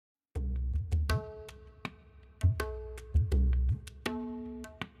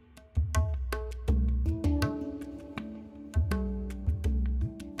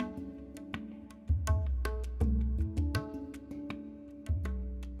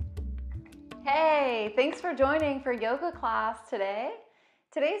Hey, thanks for joining for yoga class today.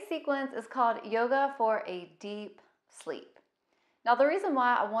 Today's sequence is called Yoga for a Deep Sleep. Now, the reason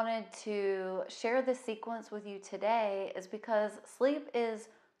why I wanted to share this sequence with you today is because sleep is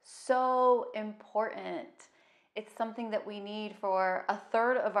so important. It's something that we need for a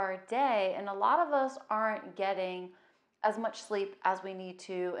third of our day, and a lot of us aren't getting as much sleep as we need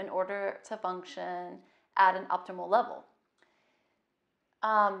to in order to function at an optimal level.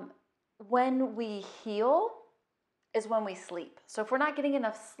 When we heal is when we sleep. So if we're not getting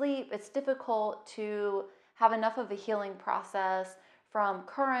enough sleep, it's difficult to have enough of a healing process from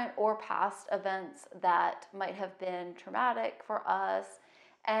current or past events that might have been traumatic for us.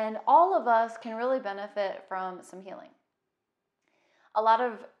 And all of us can really benefit from some healing. A lot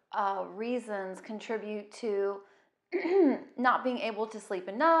of reasons contribute to not being able to sleep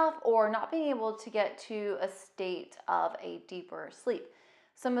enough or not being able to get to a state of a deeper sleep.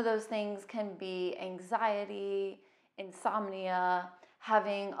 Some of those things can be anxiety, insomnia,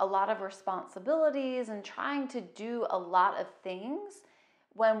 having a lot of responsibilities and trying to do a lot of things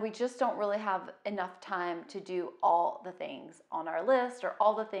when we just don't really have enough time to do all the things on our list or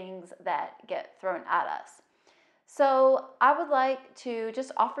all the things that get thrown at us. So I would like to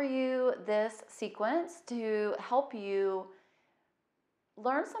just offer you this sequence to help you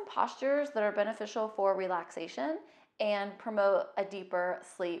learn some postures that are beneficial for relaxation and promote a deeper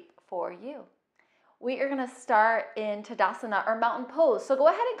sleep for you. We are going to start in Tadasana or mountain pose. So go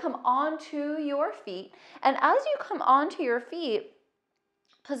ahead and come onto your feet. And as you come onto your feet,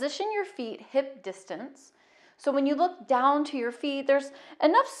 position your feet hip distance. So when you look down to your feet, there's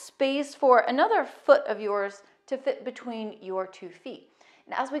enough space for another foot of yours to fit between your 2 feet.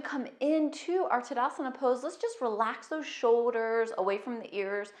 And as we come into our Tadasana pose, let's just relax those shoulders away from the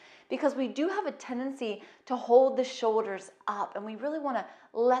ears because we do have a tendency to hold the shoulders up and we really want to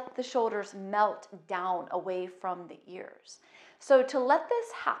let the shoulders melt down away from the ears. So to let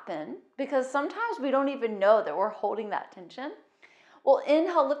this happen, because sometimes we don't even know that we're holding that tension, we'll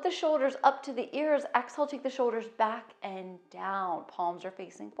inhale, lift the shoulders up to the ears. Exhale, take the shoulders back and down. Palms are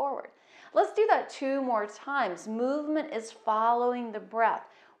facing forward. Let's do that 2 more times. Movement is following the breath.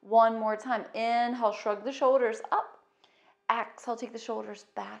 1 more time. Inhale, shrug the shoulders up. Exhale, take the shoulders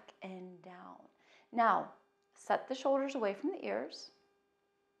back and down. Now, set the shoulders away from the ears.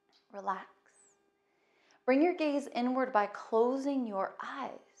 Relax. Bring your gaze inward by closing your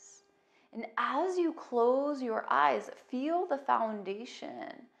eyes. And as you close your eyes, feel the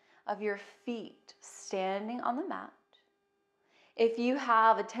foundation of your feet standing on the mat. If you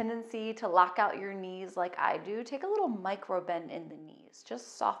have a tendency to lock out your knees like I do, take a little micro bend in the knees,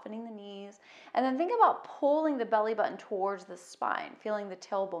 just softening the knees. And then think about pulling the belly button towards the spine, feeling the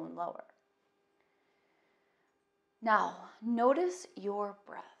tailbone lower. Now, notice your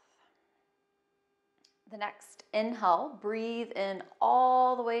breath. The next inhale, breathe in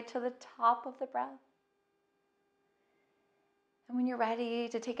all the way to the top of the breath. And when you're ready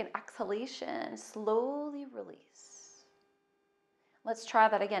to take an exhalation, slowly release. Let's try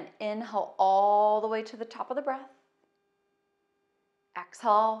that again. Inhale all the way to the top of the breath.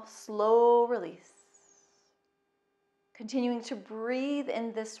 Exhale, slow release. Continuing to breathe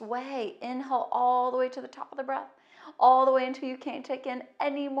in this way. Inhale all the way to the top of the breath, all the way until you can't take in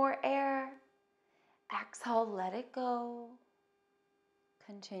any more air. Exhale, let it go.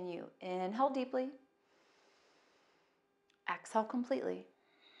 Continue. Inhale deeply. Exhale completely.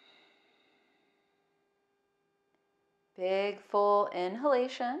 Big, full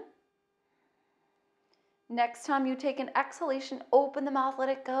inhalation. Next time you take an exhalation, open the mouth, let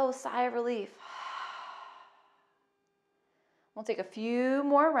it go. Sigh of relief. We'll take a few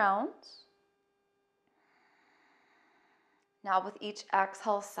more rounds. Now with each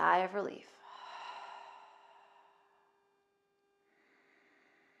exhale, sigh of relief.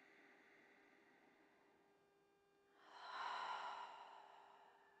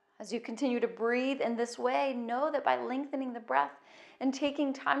 As you continue to breathe in this way, know that by lengthening the breath and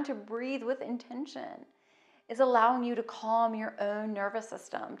taking time to breathe with intention is allowing you to calm your own nervous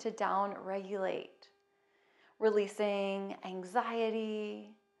system, to down-regulate, releasing anxiety,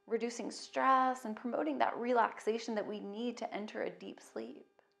 reducing stress, and promoting that relaxation that we need to enter a deep sleep.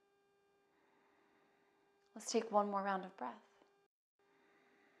 Let's take 1 more round of breath.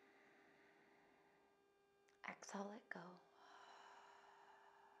 Exhale, let go.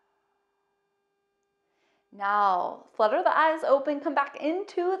 Now, flutter the eyes open, come back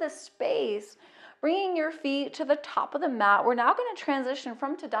into the space, bringing your feet to the top of the mat. We're now going to transition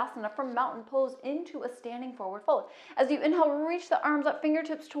from Tadasana, from mountain pose, into a standing forward fold. As you inhale, reach the arms up,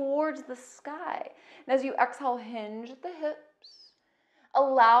 fingertips towards the sky. And as you exhale, hinge the hips.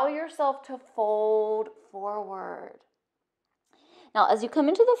 allow yourself to fold forward. Now, as you come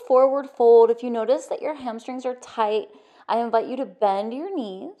into the forward fold, if you notice that your hamstrings are tight, I invite you to bend your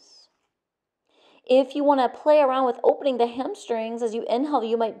knees. If you want to play around with opening the hamstrings, as you inhale,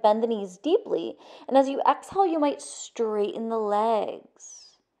 you might bend the knees deeply. And as you exhale, you might straighten the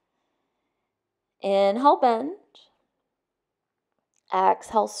legs. Inhale, bend.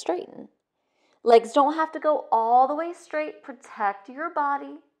 Exhale, straighten. Legs don't have to go all the way straight. Protect your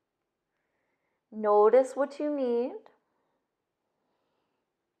body. Notice what you need.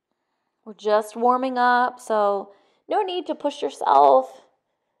 We're just warming up, so no need to push yourself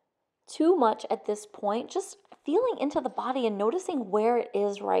too much at this point. Just feeling into the body and noticing where it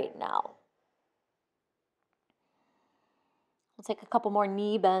is right now. We'll take a couple more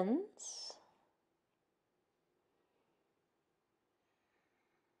knee bends.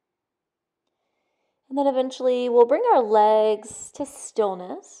 And then eventually we'll bring our legs to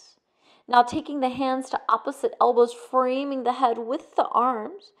stillness. Now taking the hands to opposite elbows, framing the head with the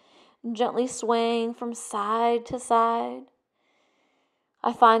arms, gently swaying from side to side.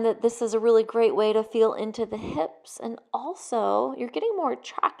 I find that this is a really great way to feel into the hips, and also you're getting more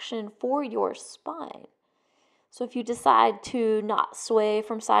traction for your spine. So if you decide to not sway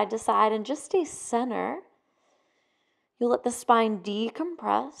from side to side and just stay center, you'll let the spine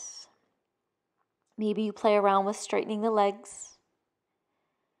decompress. Maybe you play around with straightening the legs.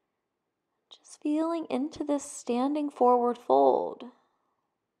 Just feeling into this standing forward fold.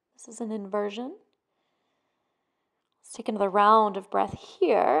 This is an inversion. Let's take another round of breath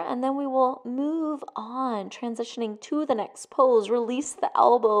here, and then we will move on, transitioning to the next pose. Release the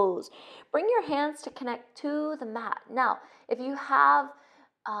elbows. Bring your hands to connect to the mat. Now, if you have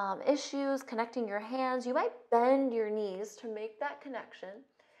issues connecting your hands, you might bend your knees to make that connection.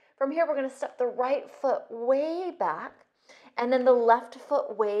 From here, we're going to step the right foot way back, and then the left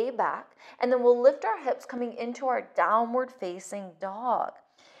foot way back, and then we'll lift our hips coming into our downward facing dog.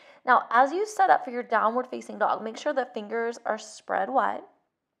 Now, as you set up for your downward facing dog, make sure the fingers are spread wide.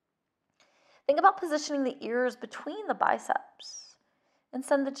 Think about positioning the ears between the biceps and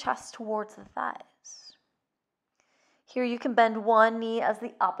send the chest towards the thighs. Here you can bend one knee as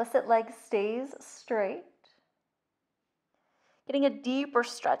the opposite leg stays straight. Getting a deeper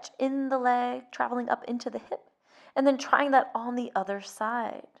stretch in the leg, traveling up into the hip, and then trying that on the other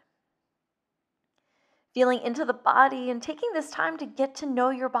side. Feeling into the body and taking this time to get to know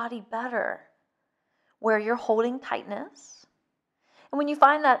your body better, where you're holding tightness. And when you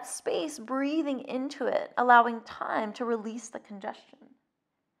find that space, breathing into it, allowing time to release the congestion.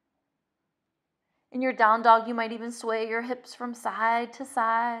 In your down dog, you might even sway your hips from side to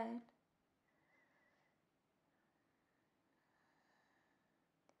side.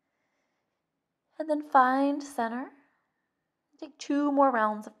 And then find center. Take 2 more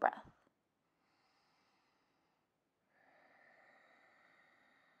rounds of breath.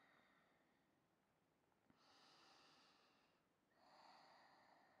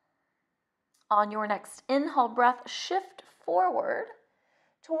 On your next inhale breath, shift forward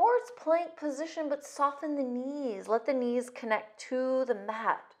towards plank position, but soften the knees. Let the knees connect to the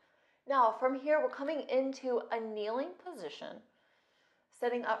mat. Now, from here, we're coming into a kneeling position,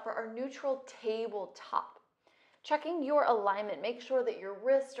 setting up for our neutral tabletop. Checking your alignment. Make sure that your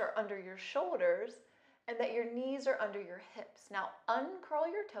wrists are under your shoulders and that your knees are under your hips. Now,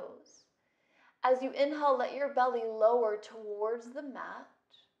 uncurl your toes. As you inhale, let your belly lower towards the mat.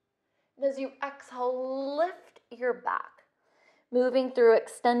 And as you exhale, lift your back, moving through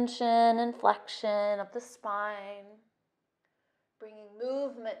extension and flexion of the spine, bringing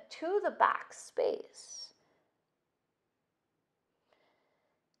movement to the back space.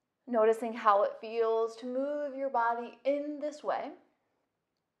 Noticing how it feels to move your body in this way.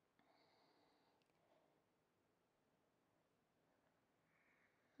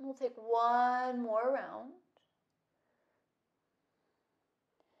 We'll take one more round.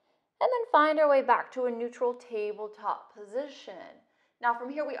 And then find our way back to a neutral tabletop position. Now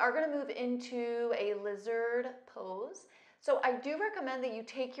from here, we are going to move into a lizard pose. So I do recommend that you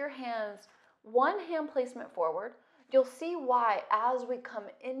take your hands, one hand placement forward. You'll see why as we come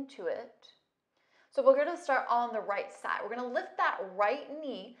into it. So we're going to start on the right side. We're going to lift that right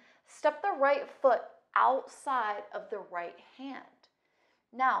knee, step the right foot outside of the right hand.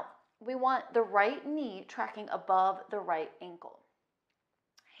 Now, we want the right knee tracking above the right ankle.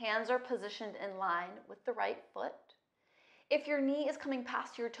 Hands are positioned in line with the right foot. If your knee is coming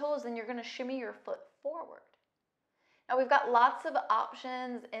past your toes, then you're going to shimmy your foot forward. Now we've got lots of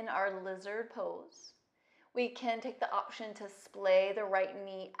options in our lizard pose. We can take the option to splay the right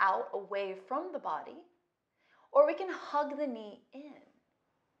knee out away from the body, or we can hug the knee in.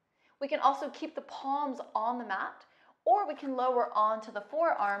 We can also keep the palms on the mat, or we can lower onto the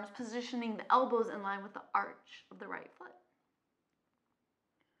forearms, positioning the elbows in line with the arch of the right foot.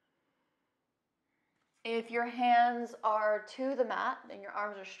 If your hands are to the mat and your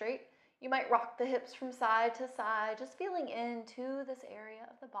arms are straight, you might rock the hips from side to side, just feeling into this area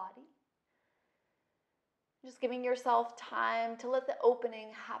of the body. Just giving yourself time to let the opening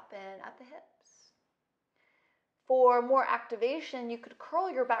happen at the hips. For more activation, you could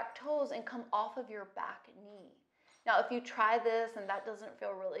curl your back toes and come off of your back knee. Now, if you try this and that doesn't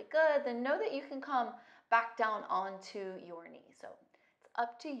feel really good, then know that you can come back down onto your knee. So it's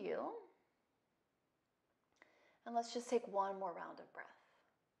up to you. And let's just take one more round of breath.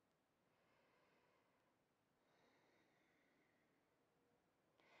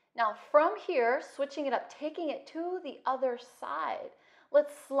 Now from here, switching it up, taking it to the other side.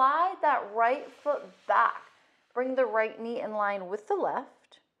 Let's slide that right foot back. Bring the right knee in line with the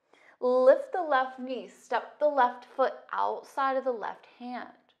left. Lift the left knee, step the left foot outside of the left hand.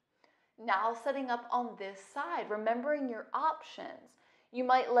 Now setting up on this side, remembering your options. You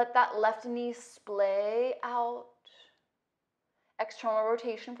might let that left knee splay out. External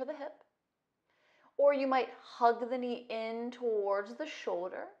rotation for the hip. Or you might hug the knee in towards the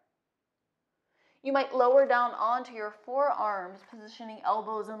shoulder. You might lower down onto your forearms, positioning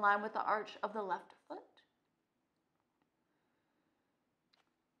elbows in line with the arch of the left foot.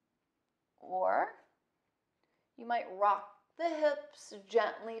 Or you might rock the hips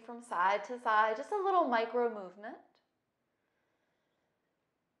gently from side to side, just a little micro movement.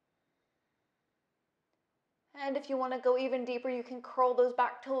 And if you want to go even deeper, you can curl those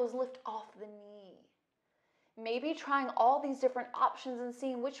back toes, lift off the knee. Maybe trying all these different options and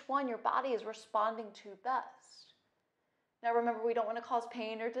seeing which one your body is responding to best. Now remember, we don't want to cause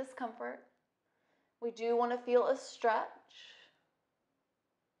pain or discomfort. We do want to feel a stretch.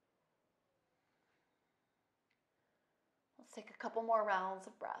 Let's take a couple more rounds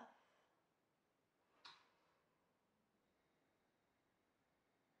of breath.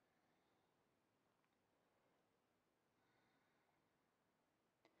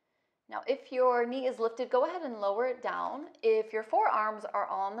 Now, if your knee is lifted, go ahead and lower it down. If your forearms are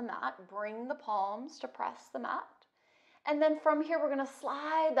on the mat, bring the palms to press the mat. And then from here, we're going to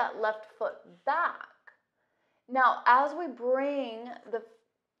slide that left foot back. Now, as we bring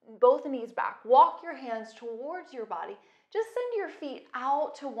both knees back, walk your hands towards your body. Just send your feet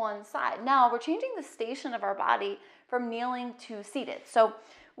out to one side. Now, we're changing the station of our body from kneeling to seated. So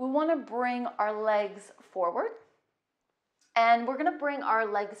we want to bring our legs forward. And we're going to bring our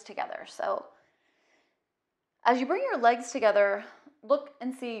legs together. So as you bring your legs together, look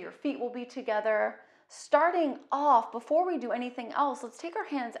and see your feet will be together. Starting off, before we do anything else, let's take our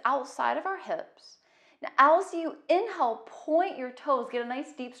hands outside of our hips. Now, as you inhale, point your toes, get a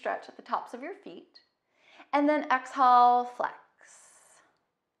nice deep stretch at the tops of your feet. And then exhale, flex.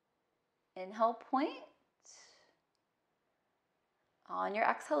 Inhale, point. On your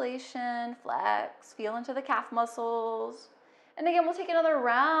exhalation, flex. Feel into the calf muscles. And again, we'll take another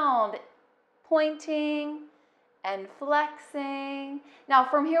round, pointing and flexing. Now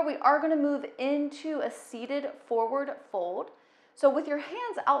from here, we are going to move into a seated forward fold. So with your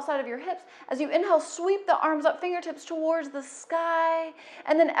hands outside of your hips, as you inhale, sweep the arms up, fingertips towards the sky,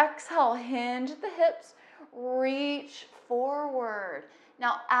 and then exhale, hinge the hips, reach forward.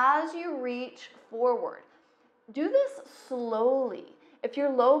 Now as you reach forward, do this slowly. If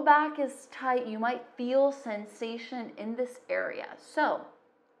your low back is tight, you might feel sensation in this area. So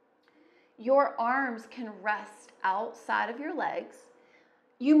your arms can rest outside of your legs.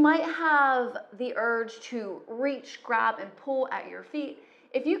 You might have the urge to reach, grab, and pull at your feet.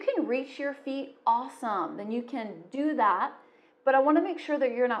 If you can reach your feet, awesome, then you can do that. But I want to make sure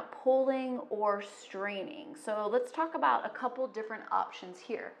that you're not pulling or straining. So let's talk about a couple different options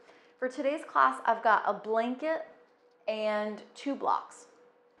here. For today's class, I've got a blanket and 2 blocks.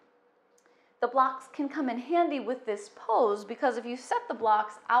 The blocks can come in handy with this pose because if you set the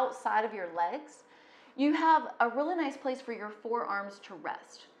blocks outside of your legs, you have a really nice place for your forearms to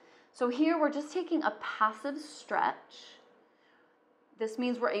rest. So here we're just taking a passive stretch. This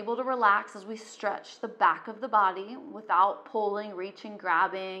means we're able to relax as we stretch the back of the body without pulling, reaching,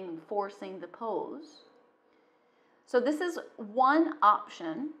 grabbing, and forcing the pose. So this is one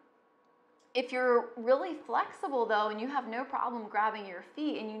option. If you're really flexible though, and you have no problem grabbing your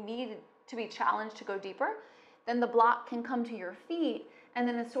feet and you need to be challenged to go deeper, then the block can come to your feet. And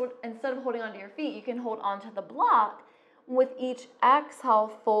then instead of holding onto your feet, you can hold onto the block. With each exhale,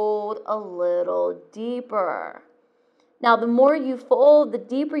 fold a little deeper. Now, the more you fold, the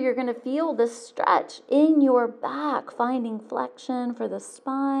deeper you're going to feel this stretch in your back, finding flexion for the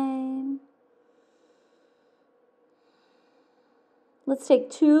spine. Let's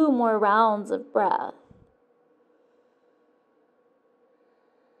take 2 more rounds of breath.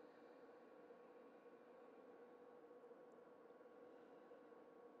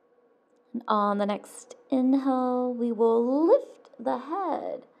 And on the next inhale, we will lift the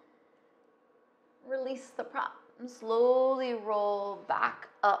head. Release the prop and slowly roll back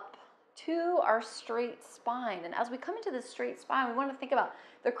up to our straight spine. And as we come into this straight spine, we want to think about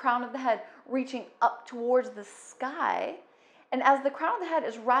the crown of the head reaching up towards the sky. And as the crown of the head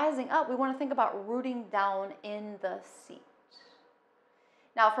is rising up, we want to think about rooting down in the seat.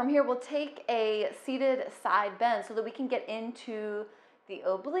 Now from here, we'll take a seated side bend so that we can get into the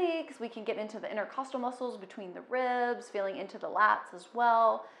obliques, we can get into the intercostal muscles between the ribs, feeling into the lats as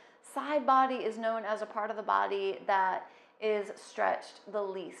well. Side body is known as a part of the body that is stretched the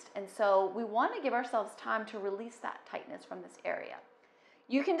least. And so we want to give ourselves time to release that tightness from this area.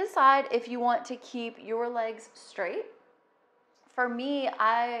 You can decide if you want to keep your legs straight. For me,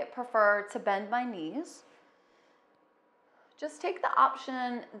 I prefer to bend my knees. Just take the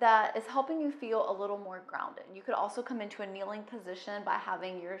option that is helping you feel a little more grounded. You could also come into a kneeling position by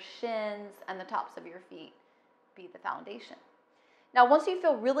having your shins and the tops of your feet be the foundation. Now, once you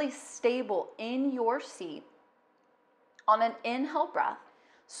feel really stable in your seat, on an inhale breath,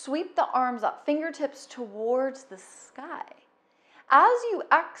 sweep the arms up, fingertips towards the sky. As you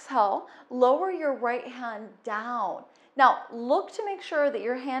exhale, lower your right hand down. Now, look to make sure that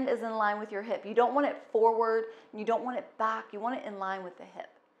your hand is in line with your hip. You don't want it forward, and you don't want it back. You want it in line with the hip.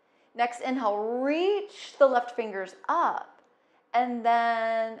 Next inhale, reach the left fingers up, and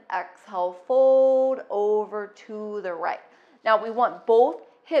then exhale, fold over to the right. Now, we want both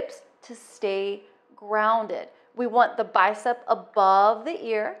hips to stay grounded. We want the bicep above the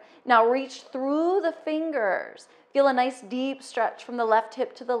ear. Now, reach through the fingers. Feel a nice deep stretch from the left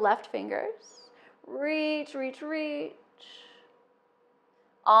hip to the left fingers. Reach, reach, reach.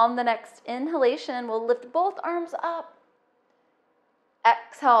 On the next inhalation, we'll lift both arms up.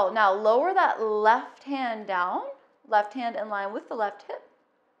 Exhale. Now lower that left hand down, left hand in line with the left hip.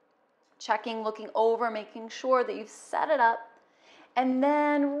 Checking, looking over, making sure that you've set it up. And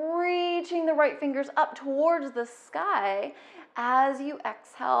then reaching the right fingers up towards the sky. As you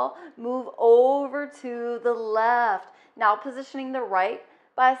exhale, move over to the left. Now positioning the right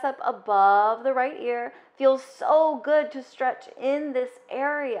bicep above the right ear. Feels so good to stretch in this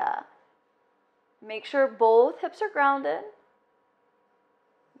area. Make sure both hips are grounded.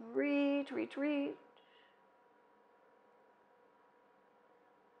 Reach, reach, reach.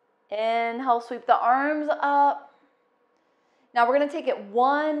 Inhale, sweep the arms up. Now we're going to take it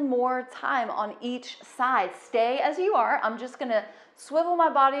one more time on each side. Stay as you are. I'm just going to swivel my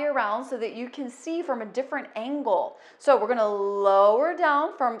body around so that you can see from a different angle. So we're going to lower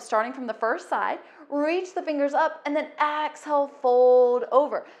down starting from the first side, reach the fingers up, and then exhale, fold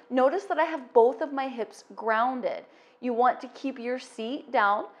over. Notice that I have both of my hips grounded. You want to keep your seat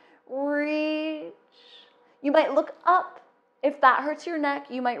down. Reach. You might look up. If that hurts your neck,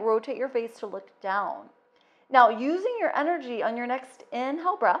 you might rotate your face to look down. Now, using your energy on your next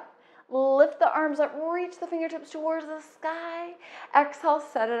inhale breath, lift the arms up, reach the fingertips towards the sky. Exhale,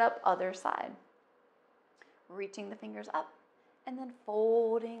 set it up other side. Reaching the fingers up and then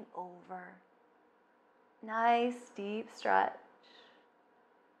folding over. Nice deep stretch.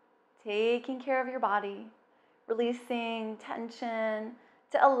 Taking care of your body, releasing tension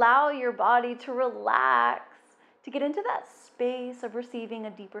to allow your body to relax, to get into that space of receiving a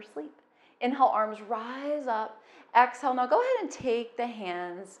deeper sleep. Inhale, arms rise up. Exhale, now go ahead and take the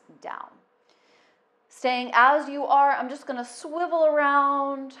hands down. Staying as you are, I'm just gonna swivel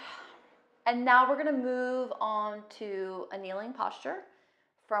around. And now we're gonna move on to a kneeling posture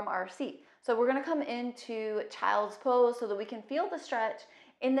from our seat. So we're gonna come into child's pose so that we can feel the stretch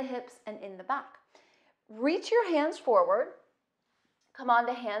in the hips and in the back. Reach your hands forward. Come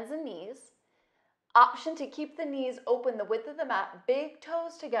onto hands and knees. Option to keep the knees open the width of the mat, big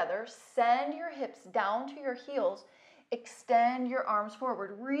toes together, send your hips down to your heels, extend your arms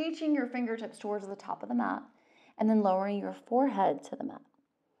forward, reaching your fingertips towards the top of the mat, and then lowering your forehead to the mat.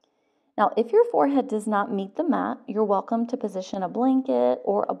 Now, if your forehead does not meet the mat, you're welcome to position a blanket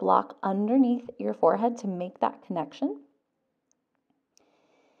or a block underneath your forehead to make that connection.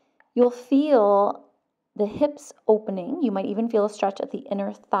 You'll feel the hips opening. You might even feel a stretch at the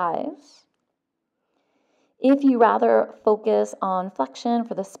inner thighs. If you rather focus on flexion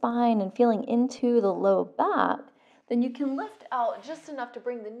for the spine and feeling into the low back, then you can lift out just enough to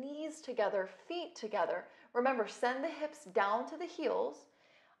bring the knees together, feet together, Remember, send the hips down to the heels.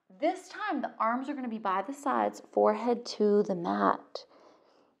 This time, the arms are going to be by the sides, forehead to the mat.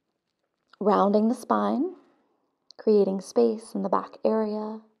 Rounding the spine, creating space in the back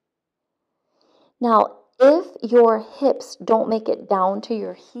area. Now, if your hips don't make it down to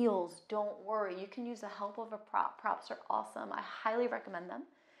your heels, don't worry. You can use the help of a prop. Props are awesome. I highly recommend them.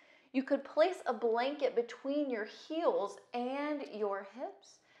 You could place a blanket between your heels and your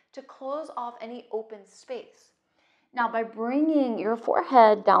hips to close off any open space. Now, by bringing your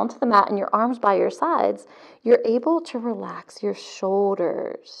forehead down to the mat and your arms by your sides, you're able to relax your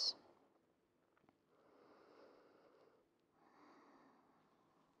shoulders.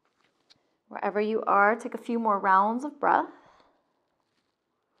 Wherever you are, take a few more rounds of breath.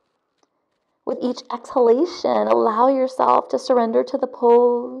 With each exhalation, allow yourself to surrender to the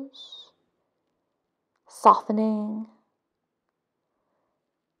pose, softening,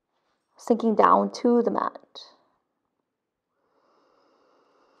 sinking down to the mat.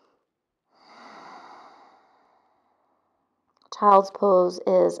 Child's pose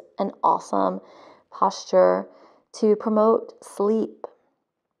is an awesome posture to promote sleep.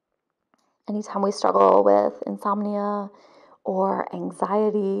 Anytime we struggle with insomnia or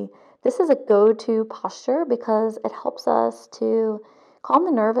anxiety, this is a go-to posture because it helps us to calm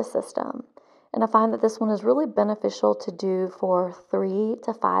the nervous system. And I find that this one is really beneficial to do for 3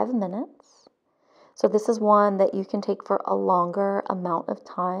 to 5 minutes. So this is one that you can take for a longer amount of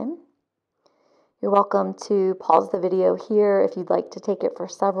time. You're welcome to pause the video here if you'd like to take it for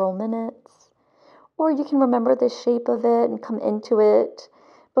several minutes. Or you can remember the shape of it and come into it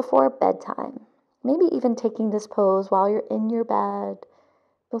before bedtime. Maybe even taking this pose while you're in your bed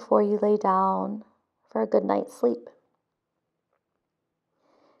before you lay down for a good night's sleep.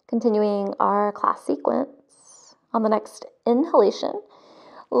 Continuing our class sequence, on the next inhalation,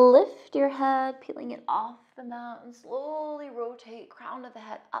 lift your head, peeling it off the mat, and slowly rotate crown of the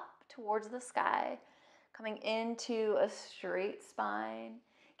head up towards the sky, coming into a straight spine.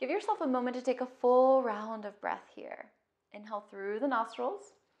 Give yourself a moment to take a full round of breath here. Inhale through the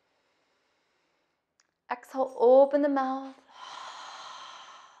nostrils. Exhale, open the mouth.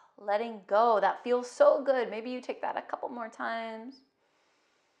 Letting go. That feels so good. Maybe you take that a couple more times.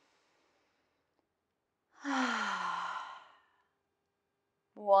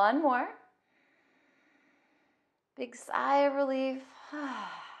 One more. Big sigh of relief.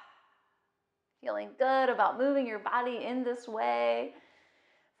 Feeling good about moving your body in this way.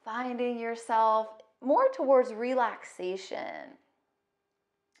 Finding yourself more towards relaxation.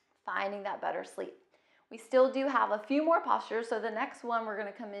 Finding that better sleep. We still do have a few more postures. So the next one we're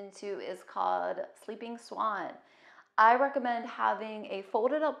going to come into is called Sleeping Swan. I recommend having a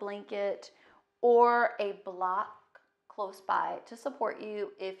folded up blanket or a block close by to support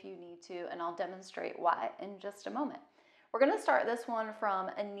you if you need to, and I'll demonstrate why in just a moment. We're going to start this one from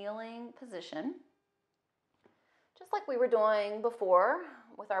a kneeling position, just like we were doing before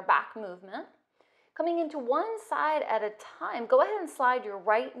with our back movement. Coming into one side at a time, go ahead and slide your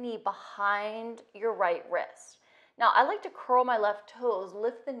right knee behind your right wrist. Now, I like to curl my left toes,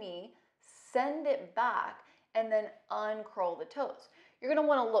 lift the knee, send it back, and then uncurl the toes. You're going to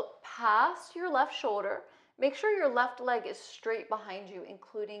want to look past your left shoulder. Make sure your left leg is straight behind you,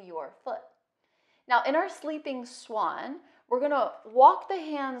 including your foot. Now, in our sleeping swan, we're going to walk the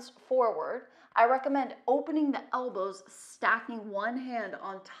hands forward. I recommend opening the elbows, stacking one hand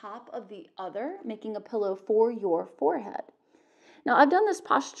on top of the other, making a pillow for your forehead. Now, I've done this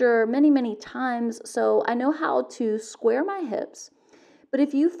posture many, many times, so I know how to square my hips. But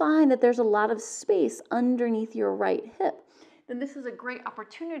if you find that there's a lot of space underneath your right hip, then this is a great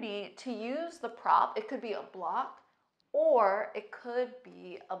opportunity to use the prop. It could be a block or it could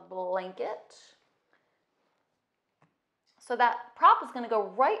be a blanket. So that prop is going to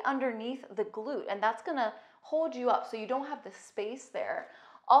go right underneath the glute, and that's going to hold you up so you don't have the space there.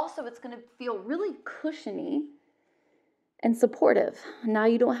 Also, it's going to feel really cushiony and supportive. Now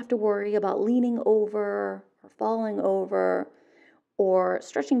you don't have to worry about leaning over or falling over or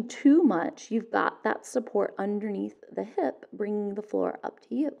stretching too much. You've got that support underneath the hip, bringing the floor up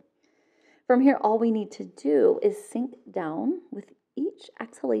to you. From here, all we need to do is sink down with each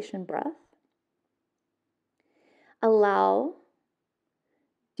exhalation breath. Allow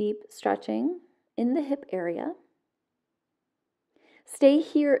deep stretching in the hip area. Stay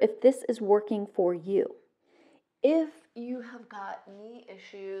here if this is working for you. If you have got knee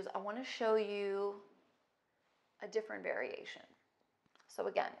issues, I want to show you a different variation. So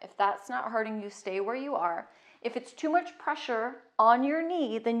again, if that's not hurting you, stay where you are. If it's too much pressure on your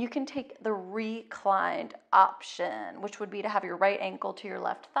knee, then you can take the reclined option, which would be to have your right ankle to your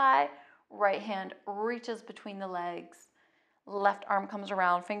left thigh, Right hand reaches between the legs. Left arm comes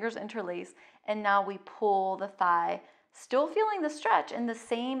around, fingers interlace, and now we pull the thigh, still feeling the stretch in the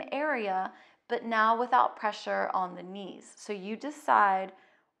same area, but now without pressure on the knees. So you decide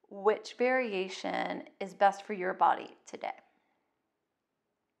which variation is best for your body today.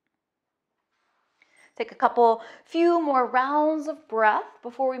 Take a few more rounds of breath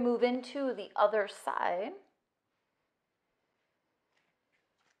before we move into the other side.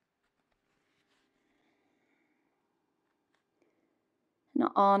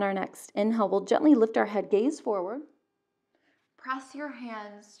 Now on our next inhale, we'll gently lift our head, gaze forward. Press your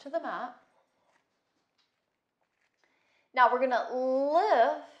hands to the mat. Now we're going to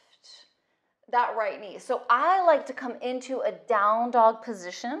lift that right knee. So I like to come into a down dog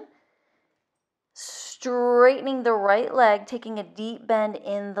position, straightening the right leg, taking a deep bend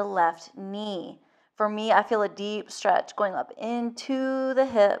in the left knee. For me, I feel a deep stretch going up into the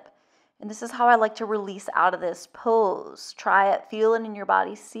hip. And this is how I like to release out of this pose. Try it, feel it in your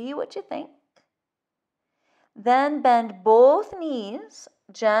body, see what you think. Then bend both knees,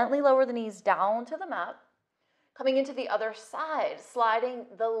 gently lower the knees down to the mat. Coming into the other side, sliding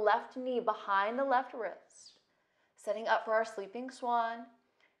the left knee behind the left wrist. Setting up for our sleeping swan.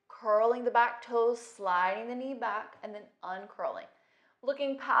 Curling the back toes, sliding the knee back, and then uncurling.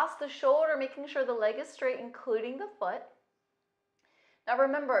 Looking past the shoulder, making sure the leg is straight, including the foot. Now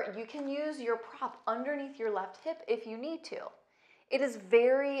remember, you can use your prop underneath your left hip if you need to. It is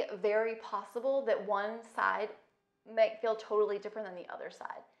very, very possible that one side might feel totally different than the other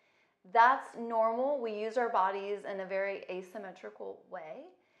side. That's normal. We use our bodies in a very asymmetrical way.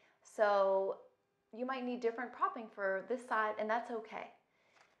 So you might need different propping for this side, and that's okay.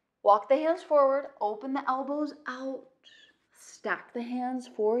 Walk the hands forward, open the elbows out, stack the hands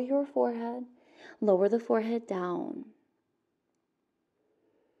for your forehead, lower the forehead down.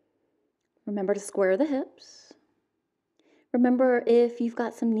 Remember to square the hips. Remember, if you've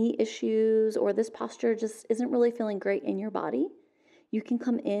got some knee issues or this posture just isn't really feeling great in your body, you can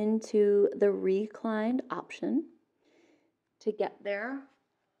come into the reclined option. To get there,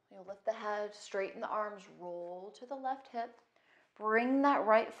 you'll lift the head, straighten the arms, roll to the left hip, bring that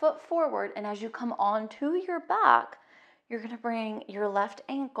right foot forward, and as you come onto your back, you're going to bring your left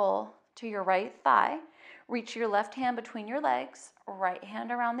ankle to your right thigh. Reach your left hand between your legs, right hand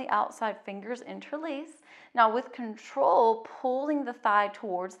around the outside, fingers interlace. Now with control, pulling the thigh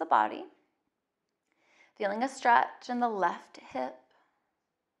towards the body. Feeling a stretch in the left hip,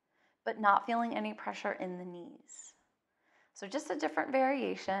 but not feeling any pressure in the knees. So just a different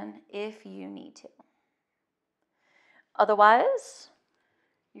variation if you need to. Otherwise,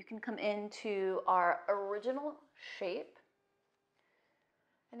 you can come into our original shape.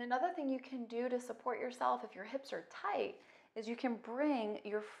 And another thing you can do to support yourself if your hips are tight is you can bring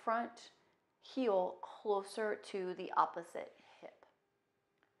your front heel closer to the opposite hip.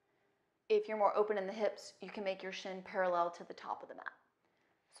 If you're more open in the hips, you can make your shin parallel to the top of the mat.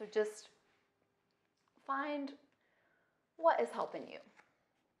 So just find what is helping you.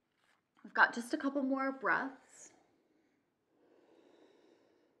 We've got just a couple more breaths.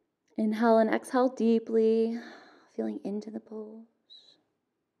 Inhale and exhale deeply, feeling into the pose.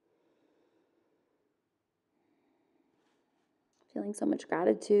 Feeling so much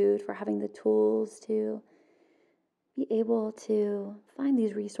gratitude for having the tools to be able to find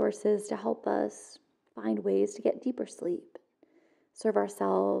these resources to help us find ways to get deeper sleep, serve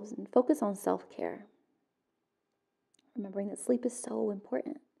ourselves, and focus on self-care. Remembering that sleep is so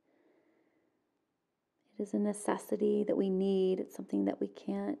important. It is a necessity that we need. It's something that we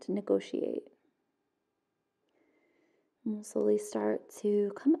can't negotiate. And we'll slowly start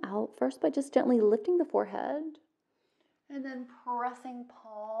to come out first by just gently lifting the forehead and then pressing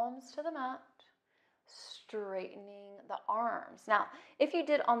palms to the mat, straightening the arms. Now, if you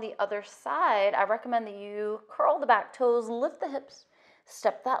did on the other side, I recommend that you curl the back toes, lift the hips,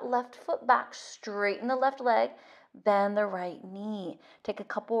 step that left foot back, straighten the left leg, bend the right knee. Take a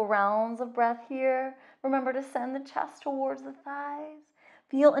couple rounds of breath here. Remember to send the chest towards the thighs.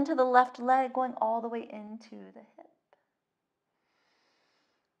 Feel into the left leg going all the way into the hip.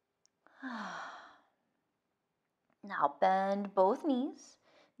 Now bend both knees.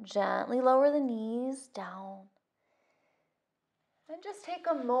 Gently lower the knees down. And just take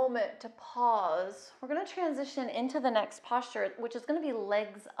a moment to pause. We're going to transition into the next posture, which is going to be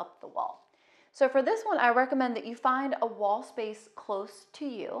legs up the wall. So for this one, I recommend that you find a wall space close to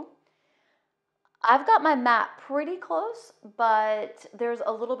you. I've got my mat pretty close, but there's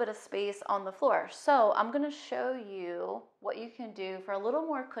a little bit of space on the floor. So I'm going to show you what you can do for a little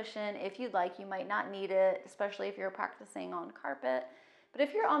more cushion if you'd like. You might not need it, especially if you're practicing on carpet. But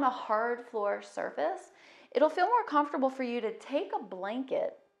if you're on a hard floor surface, it'll feel more comfortable for you to take a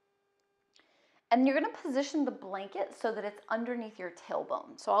blanket and you're going to position the blanket so that it's underneath your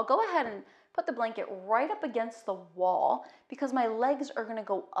tailbone. So I'll go ahead and put the blanket right up against the wall because my legs are going to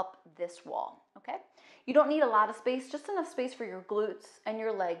go up this wall, okay? You don't need a lot of space, just enough space for your glutes and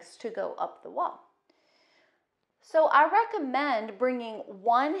your legs to go up the wall. So I recommend bringing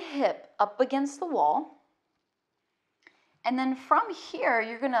one hip up against the wall. And then from here,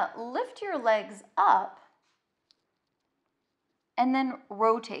 you're going to lift your legs up and then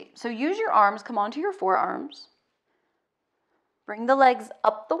rotate. So use your arms, come onto your forearms. Bring the legs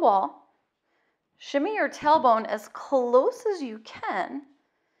up the wall. Shimmy your tailbone as close as you can.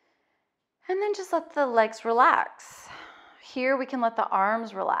 And then just let the legs relax. Here we can let the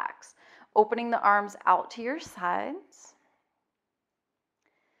arms relax, opening the arms out to your sides.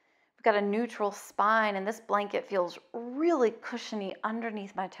 We've got a neutral spine, and this blanket feels really cushiony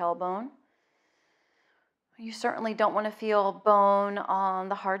underneath my tailbone. You certainly don't want to feel bone on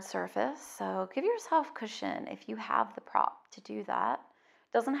the hard surface, so give yourself cushion if you have the prop to do that.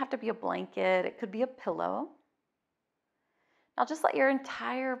 It doesn't have to be a blanket, it could be a pillow. Now just let your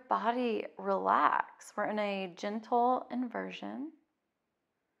entire body relax. We're in a gentle inversion.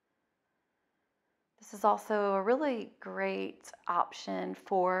 This is also a really great option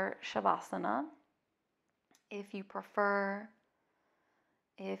for Shavasana. If you prefer,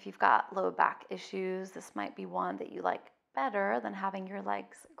 if you've got low back issues, this might be one that you like better than having your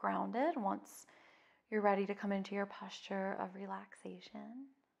legs grounded once you're ready to come into your posture of relaxation.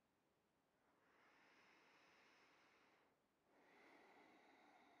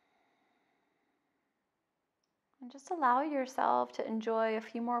 And just allow yourself to enjoy a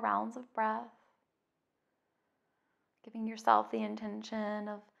few more rounds of breath, giving yourself the intention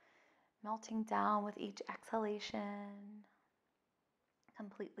of melting down with each exhalation,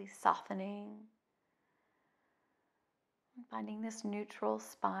 completely softening, and finding this neutral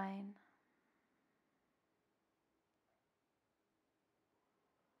spine.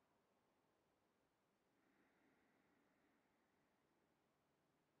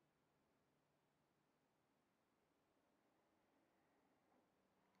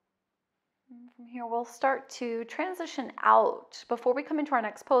 From here, we'll start to transition out. Before we come into our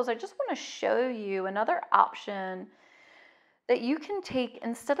next pose, I just want to show you another option that you can take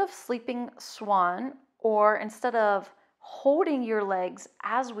instead of sleeping swan, or instead of holding your legs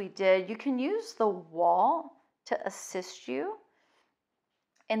as we did, you can use the wall to assist you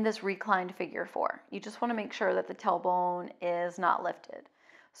in this reclined figure four. You just want to make sure that the tailbone is not lifted.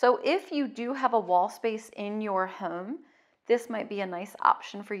 So if you do have a wall space in your home, this might be a nice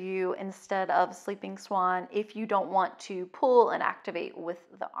option for you instead of sleeping swan if you don't want to pull and activate with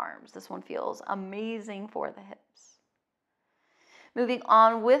the arms. This one feels amazing for the hips. Moving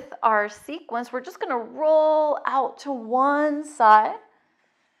on with our sequence, we're just going to roll out to one side.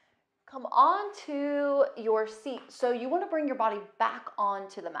 Come onto your seat. So you want to bring your body back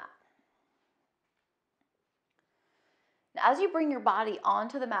onto the mat. As you bring your body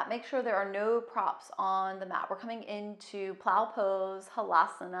onto the mat, make sure there are no props on the mat. We're coming into plow pose,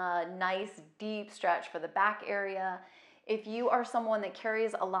 halasana, nice deep stretch for the back area. If you are someone that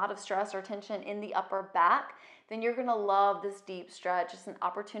carries a lot of stress or tension in the upper back, then you're gonna love this deep stretch. It's an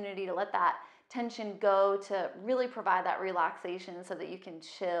opportunity to let that tension go, to really provide that relaxation so that you can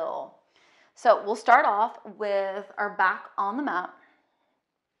chill. So we'll start off with our back on the mat.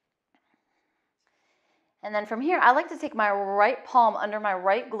 And then from here, I like to take my right palm under my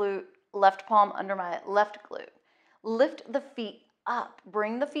right glute, left palm under my left glute. Lift the feet up.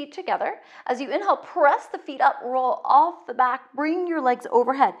 Bring the feet together. As you inhale, press the feet up, roll off the back, bring your legs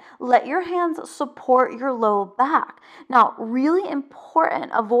overhead. Let your hands support your low back. Now, really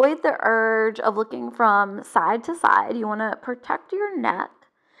important, avoid the urge of looking from side to side. You want to protect your neck.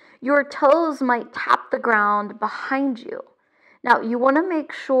 Your toes might tap the ground behind you. Now, you want to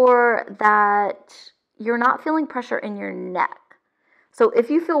make sure that you're not feeling pressure in your neck. So if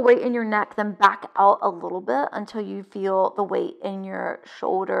you feel weight in your neck, then back out a little bit until you feel the weight in your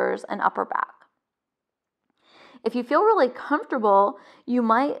shoulders and upper back. If you feel really comfortable, you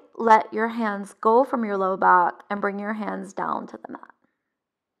might let your hands go from your low back and bring your hands down to the mat.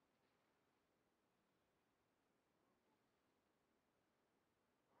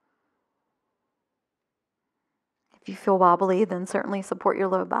 If you feel wobbly, then certainly support your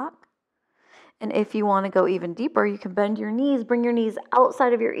low back. And if you want to go even deeper, you can bend your knees, bring your knees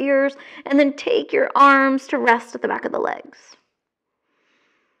outside of your ears, and then take your arms to rest at the back of the legs.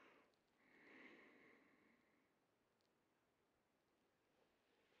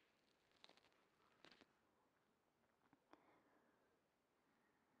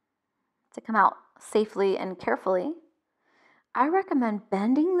 to come out safely and carefully, I recommend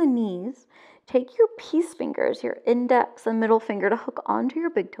bending the knees. Take your peace fingers, your index and middle finger, to hook onto your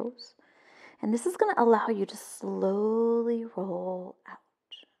big toes. And this is going to allow you to slowly roll out,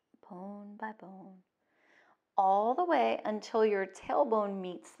 bone by bone, all the way until your tailbone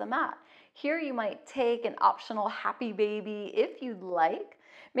meets the mat. Here you might take an optional happy baby if you'd like,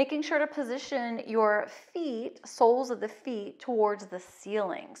 making sure to position your feet, soles of the feet, towards the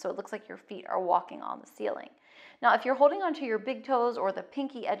ceiling. So it looks like your feet are walking on the ceiling. Now, if you're holding onto your big toes or the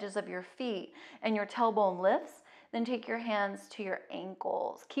pinky edges of your feet and your tailbone lifts, then take your hands to your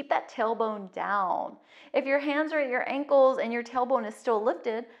ankles. Keep that tailbone down. If your hands are at your ankles and your tailbone is still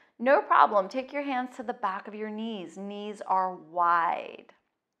lifted, no problem. Take your hands to the back of your knees. Knees are wide.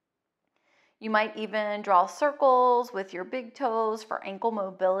 You might even draw circles with your big toes for ankle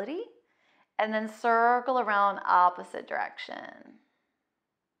mobility, and then circle around opposite direction.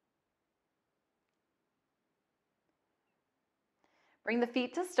 Bring the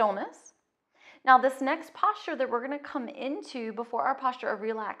feet to stillness. Now, this next posture that we're going to come into before our posture of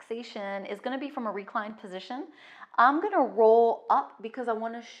relaxation is going to be from a reclined position. I'm going to roll up because I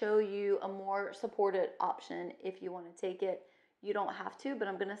want to show you a more supported option if you want to take it. You don't have to, but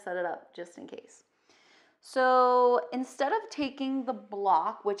I'm going to set it up just in case. So instead of taking the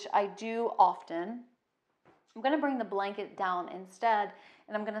block, which I do often, I'm going to bring the blanket down instead,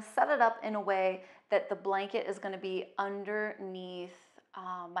 and I'm going to set it up in a way that the blanket is going to be underneath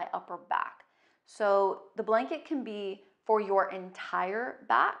my upper back. So the blanket can be for your entire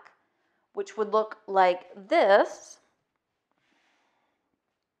back, which would look like this.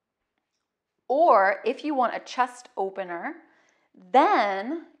 Or if you want a chest opener,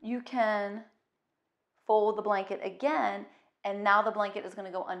 then you can fold the blanket again, and now the blanket is going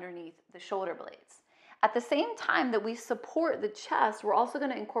to go underneath the shoulder blades. At the same time that we support the chest, we're also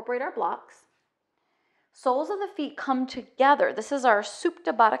going to incorporate our blocks. Soles of the feet come together. This is our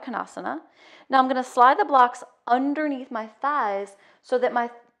Supta Baddha Konasana. Now I'm going to slide the blocks underneath my thighs so that my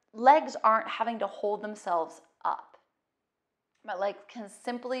legs aren't having to hold themselves up. My legs can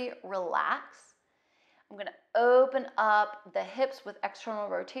simply relax. I'm going to open up the hips with external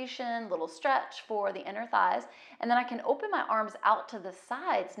rotation, little stretch for the inner thighs, and then I can open my arms out to the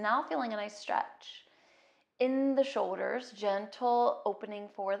sides, now feeling a nice stretch. In the shoulders, gentle opening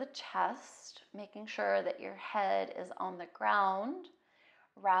for the chest, making sure that your head is on the ground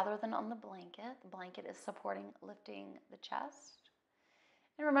rather than on the blanket. The blanket is supporting, lifting the chest.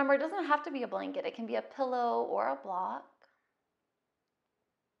 And remember, it doesn't have to be a blanket. It can be a pillow or a block.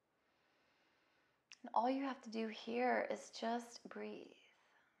 And all you have to do here is just breathe.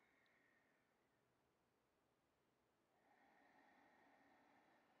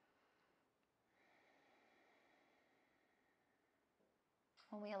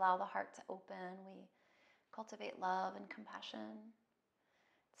 When we allow the heart to open, we cultivate love and compassion.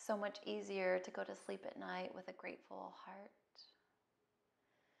 It's so much easier to go to sleep at night with a grateful heart,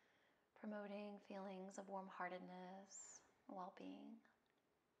 promoting feelings of warm-heartedness, well-being.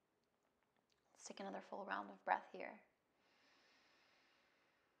 Let's take another full round of breath here.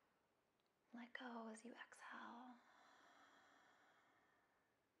 Let go as you exhale.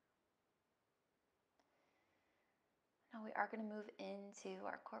 Now we are going to move into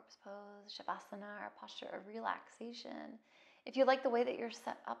our corpse pose, Shavasana, our posture of relaxation. If you like the way that you're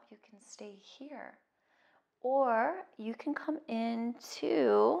set up, you can stay here. Or you can come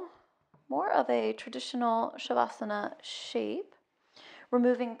into more of a traditional Shavasana shape,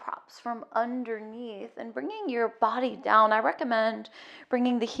 removing props from underneath and bringing your body down. I recommend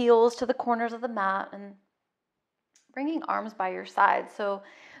bringing the heels to the corners of the mat and bringing arms by your side. So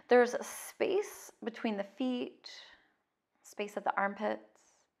there's a space between the feet, space at the armpits.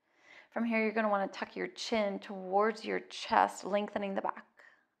 From here, you're going to want to tuck your chin towards your chest, lengthening the back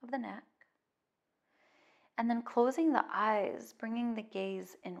of the neck. And then closing the eyes, bringing the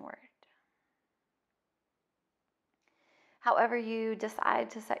gaze inward. However you decide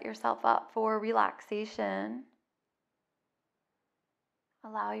to set yourself up for relaxation,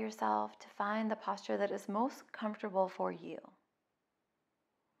 allow yourself to find the posture that is most comfortable for you.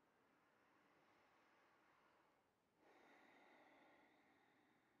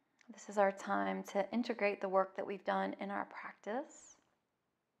 This is our time to integrate the work that we've done in our practice.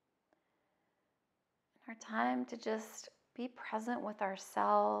 Our time to just be present with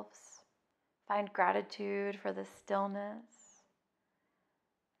ourselves, find gratitude for the stillness,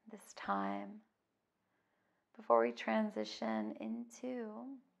 this time, before we transition into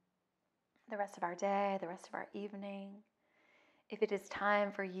the rest of our day, the rest of our evening. If it is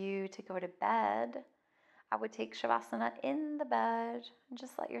time for you to go to bed, I would take Shavasana in the bed and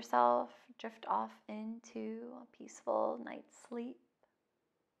just let yourself drift off into a peaceful night's sleep.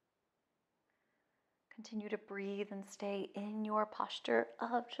 Continue to breathe and stay in your posture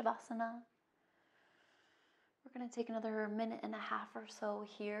of Shavasana. We're going to take another minute and a half or so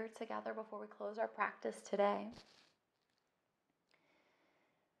here together before we close our practice today.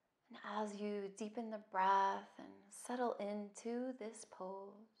 And as you deepen the breath and settle into this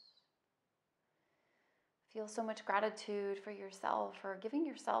pose, feel so much gratitude for yourself, for giving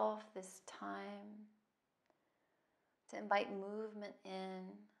yourself this time to invite movement in,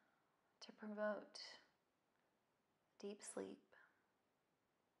 to promote deep sleep.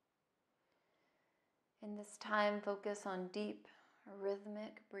 In this time, focus on deep,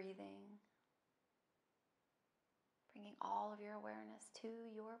 rhythmic breathing, bringing all of your awareness to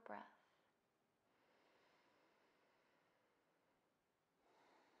your breath.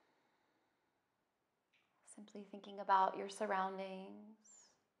 Simply thinking about your surroundings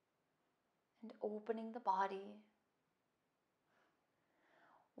and opening the body,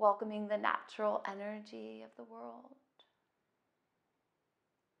 welcoming the natural energy of the world.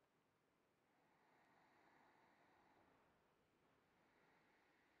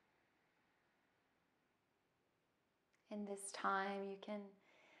 In this time, you can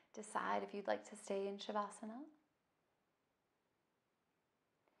decide if you'd like to stay in Shavasana.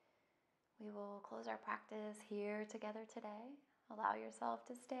 We will close our practice here together today. Allow yourself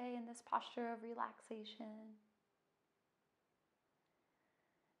to stay in this posture of relaxation.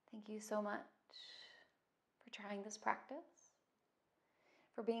 Thank you so much for trying this practice,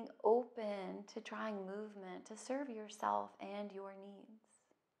 for being open to trying movement to serve yourself and your needs.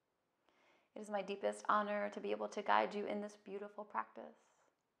 It is my deepest honor to be able to guide you in this beautiful practice.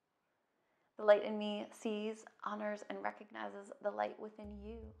 The light in me sees, honors, and recognizes the light within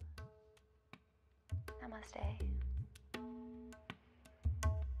you. Namaste.